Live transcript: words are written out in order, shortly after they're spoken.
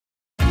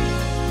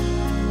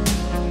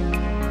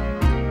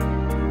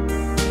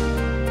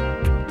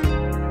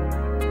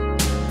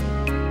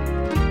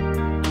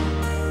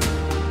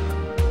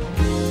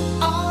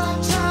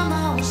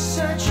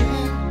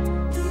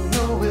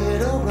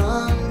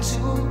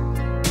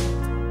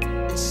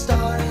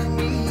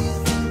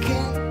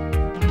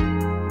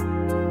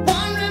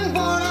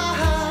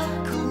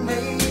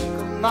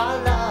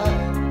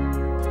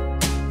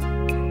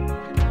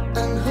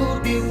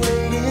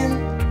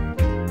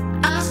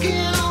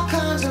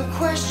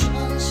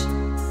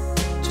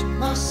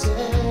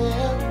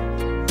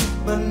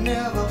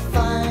never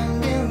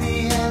finding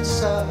the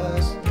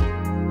answers.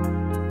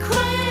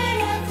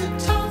 Crying at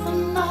the top of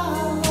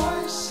my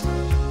voice.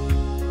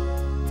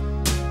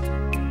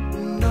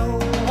 No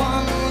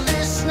one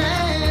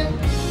listening.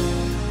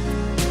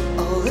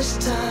 All this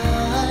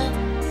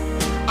time,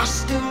 I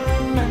still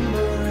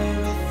remember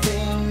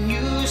everything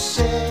you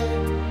said.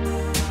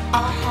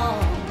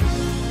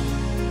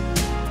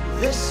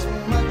 There's so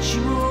much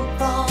you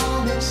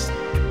promised.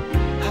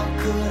 How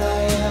could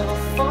I ever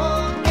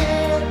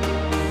forget?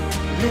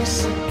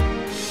 Listen,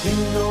 you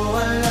know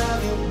I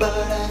love you,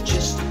 but I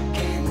just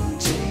can't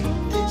take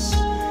this.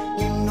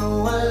 You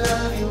know I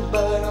love you,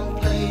 but I'm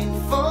playing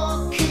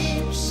for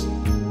keeps.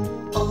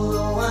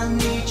 Although I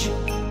need you,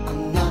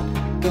 I'm not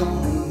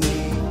gonna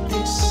need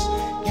this.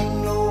 You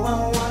know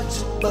I want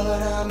to,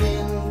 but I'm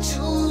in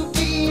too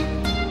deep.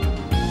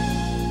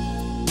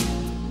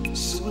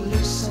 So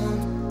listen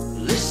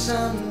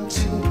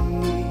to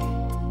me.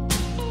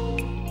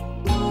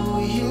 Oh,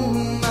 you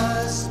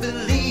must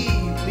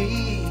believe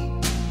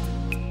me.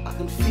 I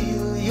can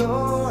feel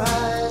your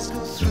eyes go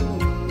through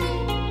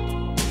me,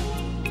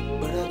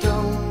 but I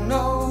don't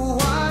know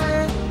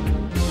why.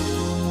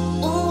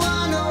 Oh,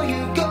 I know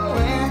you're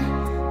going,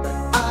 but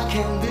I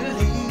can't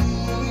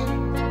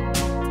believe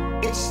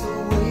it's the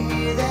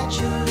way that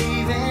you're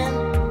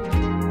leaving.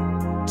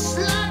 It's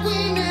like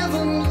we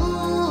never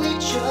knew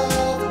each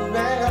other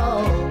at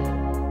all.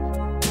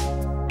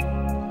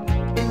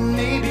 It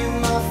may be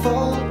my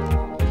fault.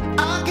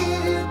 I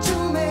gave you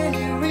too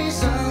many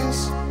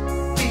reasons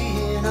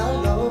being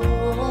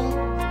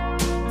alone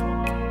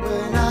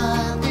when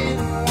I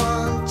didn't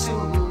want to.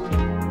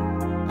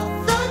 I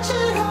thought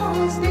you'd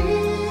always be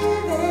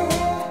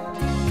there.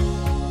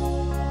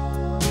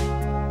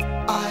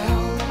 I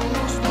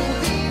almost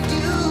believed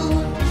you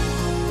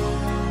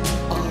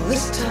all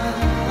this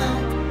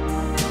time.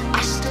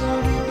 I still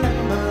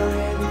remember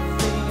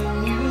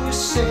everything you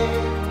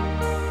said.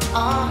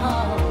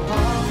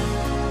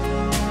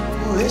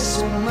 There's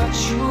so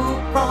much you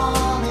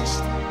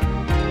promised.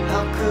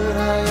 How could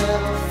I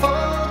ever forget?